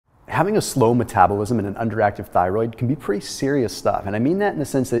Having a slow metabolism and an underactive thyroid can be pretty serious stuff. And I mean that in the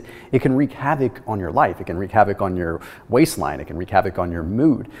sense that it can wreak havoc on your life. It can wreak havoc on your waistline. It can wreak havoc on your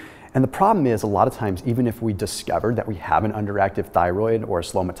mood. And the problem is, a lot of times, even if we discovered that we have an underactive thyroid or a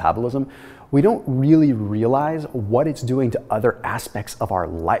slow metabolism, we don't really realize what it's doing to other aspects of our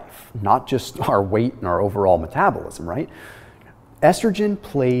life, not just our weight and our overall metabolism, right? Estrogen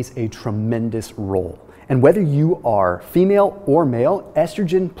plays a tremendous role. And whether you are female or male,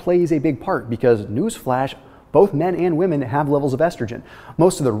 estrogen plays a big part because, newsflash, both men and women have levels of estrogen.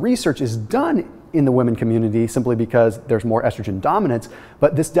 Most of the research is done in the women community simply because there's more estrogen dominance,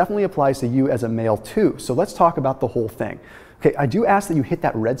 but this definitely applies to you as a male too. So let's talk about the whole thing. Okay, I do ask that you hit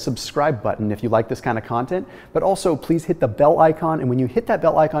that red subscribe button if you like this kind of content, but also please hit the bell icon. And when you hit that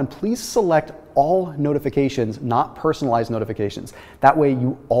bell icon, please select all notifications, not personalized notifications. That way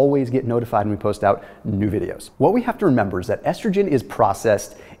you always get notified when we post out new videos. What we have to remember is that estrogen is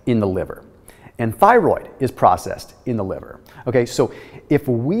processed in the liver, and thyroid is processed in the liver. Okay, so if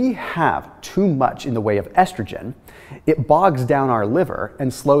we have too much in the way of estrogen, it bogs down our liver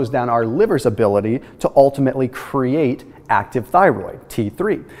and slows down our liver's ability to ultimately create active thyroid,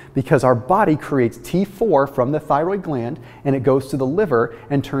 T3, because our body creates T4 from the thyroid gland and it goes to the liver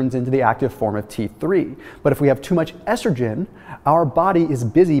and turns into the active form of T3. But if we have too much estrogen, our body is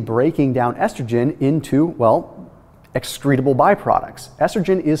busy breaking down estrogen into, well, excretable byproducts.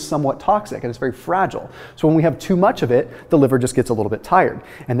 Estrogen is somewhat toxic and it's very fragile. So when we have too much of it, the liver just gets a little bit tired.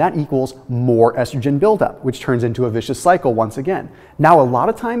 And that equals more estrogen buildup, which turns into a vicious cycle once again. Now, a lot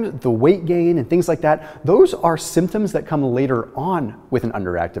of times the weight gain and things like that, those are symptoms that come later on with an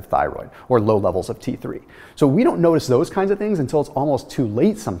underactive thyroid or low levels of T3. So we don't notice those kinds of things until it's almost too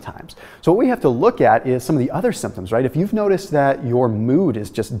late sometimes. So what we have to look at is some of the other symptoms, right? If you've noticed that your mood is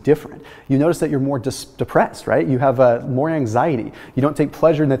just different, you notice that you're more depressed, right? You have more anxiety. You don't take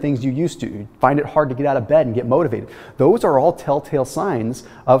pleasure in the things you used to. You find it hard to get out of bed and get motivated. Those are all telltale signs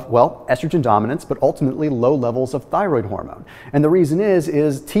of, well, estrogen dominance, but ultimately low levels of thyroid hormone. And the reason is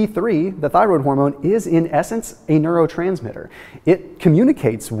T3, the thyroid hormone, is in essence a neurotransmitter. It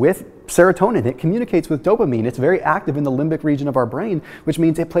communicates with serotonin, it communicates with dopamine. It's very active in the limbic region of our brain, which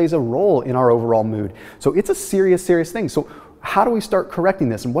means it plays a role in our overall mood. So it's a serious, serious thing. So how do we start correcting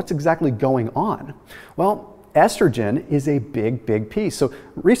this and what's exactly going on? Well, estrogen is a big, big piece. So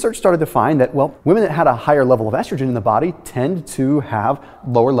research started to find that, well, women that had a higher level of estrogen in the body tend to have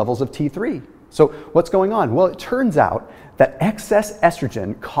lower levels of T3. So what's going on? Well, it turns out that excess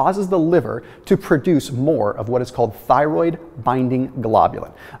estrogen causes the liver to produce more of what is called thyroid binding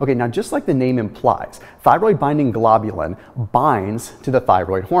globulin. Okay, now just like the name implies, thyroid binding globulin binds to the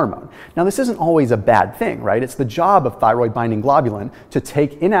thyroid hormone. Now this isn't always a bad thing, right? It's the job of thyroid binding globulin to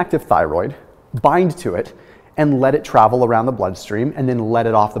take inactive thyroid, bind to it, and let it travel around the bloodstream and then let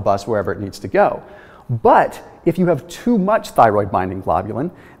it off the bus wherever it needs to go. But if you have too much thyroid binding globulin,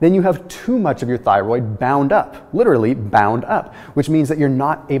 then you have too much of your thyroid bound up, literally bound up, which means that you're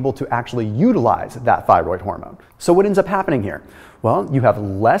not able to actually utilize that thyroid hormone. So what ends up happening here? Well, you have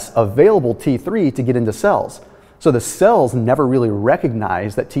less available T3 to get into cells. So the cells never really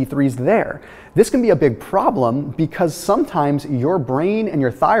recognize that T3 is there. This can be a big problem because sometimes your brain and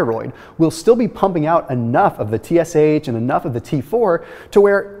your thyroid will still be pumping out enough of the TSH and enough of the T4 to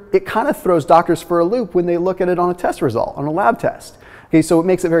where it kind of throws doctors for a loop when they look at it on a test result, on a lab test. Okay, so it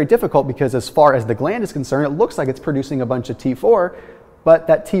makes it very difficult because as far as the gland is concerned, it looks like it's producing a bunch of T4, but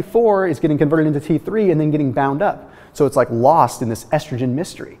that T4 is getting converted into T3 and then getting bound up. So it's like lost in this estrogen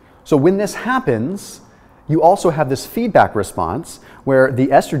mystery. So when this happens, you also have this feedback response where the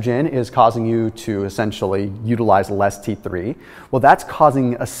estrogen is causing you to essentially utilize less T3. Well, that's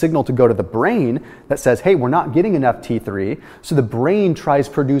causing a signal to go to the brain that says, hey, we're not getting enough T3. So the brain tries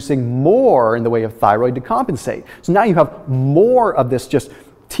producing more in the way of thyroid to compensate. So now you have more of this just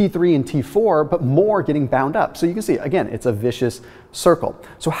T3 and T4, but more getting bound up. So you can see, again, it's a vicious circle.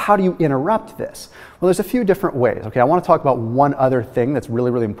 So how do you interrupt this? Well, there's a few different ways. Okay, I want to talk about one other thing that's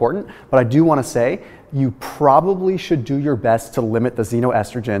really, really important, but I do want to say you probably should do your best to limit the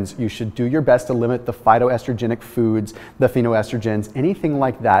xenoestrogens. You should do your best to limit the phytoestrogenic foods, the phenoestrogens, anything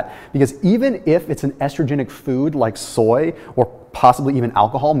like that, because even if it's an estrogenic food like soy or possibly even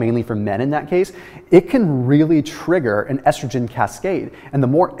alcohol, mainly for men in that case, it can really trigger an estrogen cascade. And the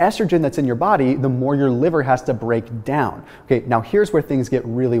more estrogen that's in your body, the more your liver has to break down. Okay, now here's where things get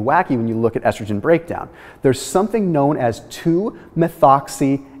really wacky when you look at estrogen breakdown. There's something known as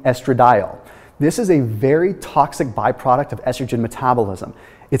 2-methoxyestradiol. This is a very toxic byproduct of estrogen metabolism.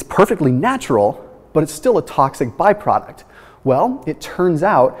 It's perfectly natural, but it's still a toxic byproduct. Well, it turns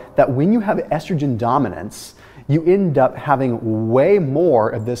out that when you have estrogen dominance, you end up having way more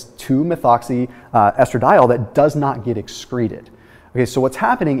of this 2-methoxy-estradiol that does not get excreted. Okay, so what's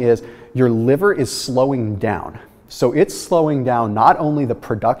happening is your liver is slowing down. So it's slowing down not only the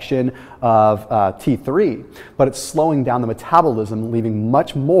production of T3, but it's slowing down the metabolism, leaving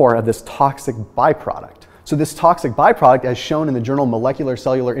much more of this toxic byproduct. So this toxic byproduct, as shown in the journal Molecular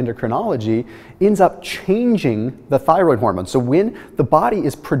Cellular Endocrinology, ends up changing the thyroid hormone. So when the body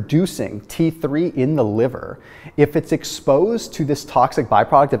is producing T3 in the liver, if it's exposed to this toxic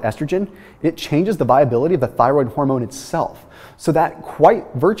byproduct of estrogen, it changes the viability of the thyroid hormone itself. So that quite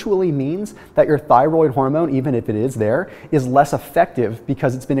virtually means that your thyroid hormone, even if it is there, is less effective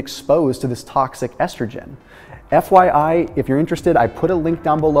because it's been exposed to this toxic estrogen. FYI, if you're interested, I put a link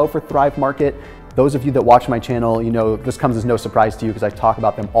down below for Thrive Market. Those of you that watch my channel, you know this comes as no surprise to you because I talk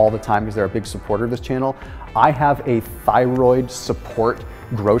about them all the time because they're a big supporter of this channel. I have a thyroid support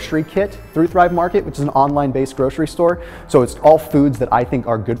grocery kit through Thrive Market, which is an online-based grocery store. So it's all foods that I think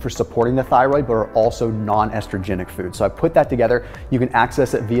are good for supporting the thyroid, but are also non-estrogenic foods. So I put that together. You can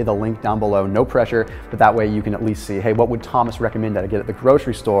access it via the link down below, no pressure, but that way you can at least see, hey, what would Thomas recommend that I get at the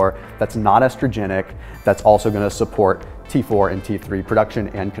grocery store that's not estrogenic, that's also gonna support T4 and T3 production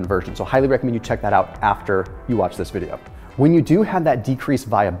and conversion. So highly recommend you check that out after you watch this video. When you do have that decreased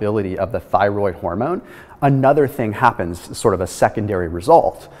viability of the thyroid hormone, another thing happens, sort of a secondary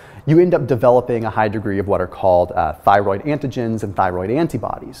result. You end up developing a high degree of what are called thyroid antigens and thyroid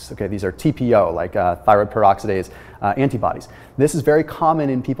antibodies. Okay, these are TPO, like thyroid peroxidase antibodies. This is very common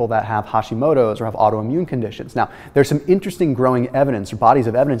in people that have Hashimoto's or have autoimmune conditions. Now, there's some interesting growing evidence or bodies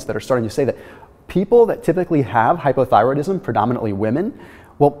of evidence that are starting to say that people that typically have hypothyroidism, predominantly women,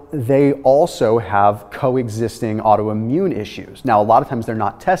 well, they also have coexisting autoimmune issues. Now, a lot of times they're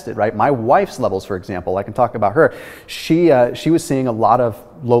not tested, right? My wife's levels, for example, I can talk about her. She was seeing a lot of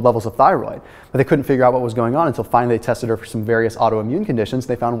low levels of thyroid, but they couldn't figure out what was going on until finally they tested her for some various autoimmune conditions.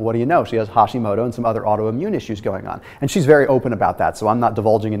 They found, what do you know? She has Hashimoto and some other autoimmune issues going on. And she's very open about that, so I'm not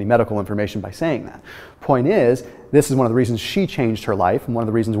divulging any medical information by saying that. Point is, this is one of the reasons she changed her life and one of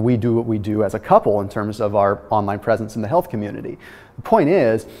the reasons we do what we do as a couple in terms of our online presence in the health community. The point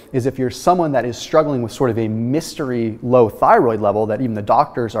is if you're someone that is struggling with sort of a mystery low thyroid level that even the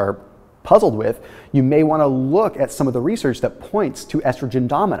doctors are puzzled with, you may want to look at some of the research that points to estrogen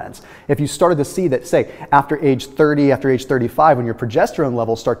dominance. If you started to see that, say, after age 30, after age 35, when your progesterone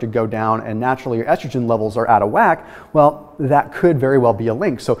levels start to go down and naturally your estrogen levels are out of whack, well, that could very well be a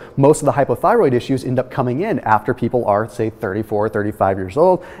link. So most of the hypothyroid issues end up coming in after people are, say, 34, 35 years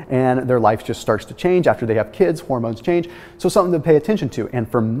old, and their life just starts to change. After they have kids, hormones change. So something to pay attention to. And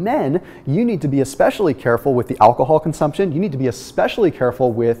for men, you need to be especially careful with the alcohol consumption. You need to be especially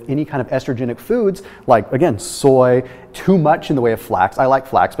careful with any kind of estrogenic foods, like, again, soy, too much in the way of flax. I like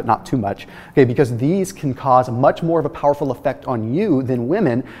flax, but not too much, okay, because these can cause much more of a powerful effect on you than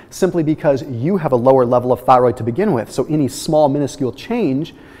women simply because you have a lower level of thyroid to begin with. So any small, minuscule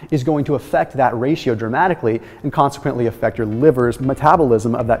change is going to affect that ratio dramatically and consequently affect your liver's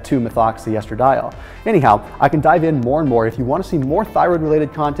metabolism of that 2-methoxy-estradiol. Anyhow, I can dive in more and more. If you want to see more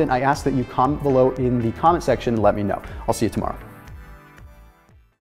thyroid-related content, I ask that you comment below in the comment section and let me know. I'll see you tomorrow.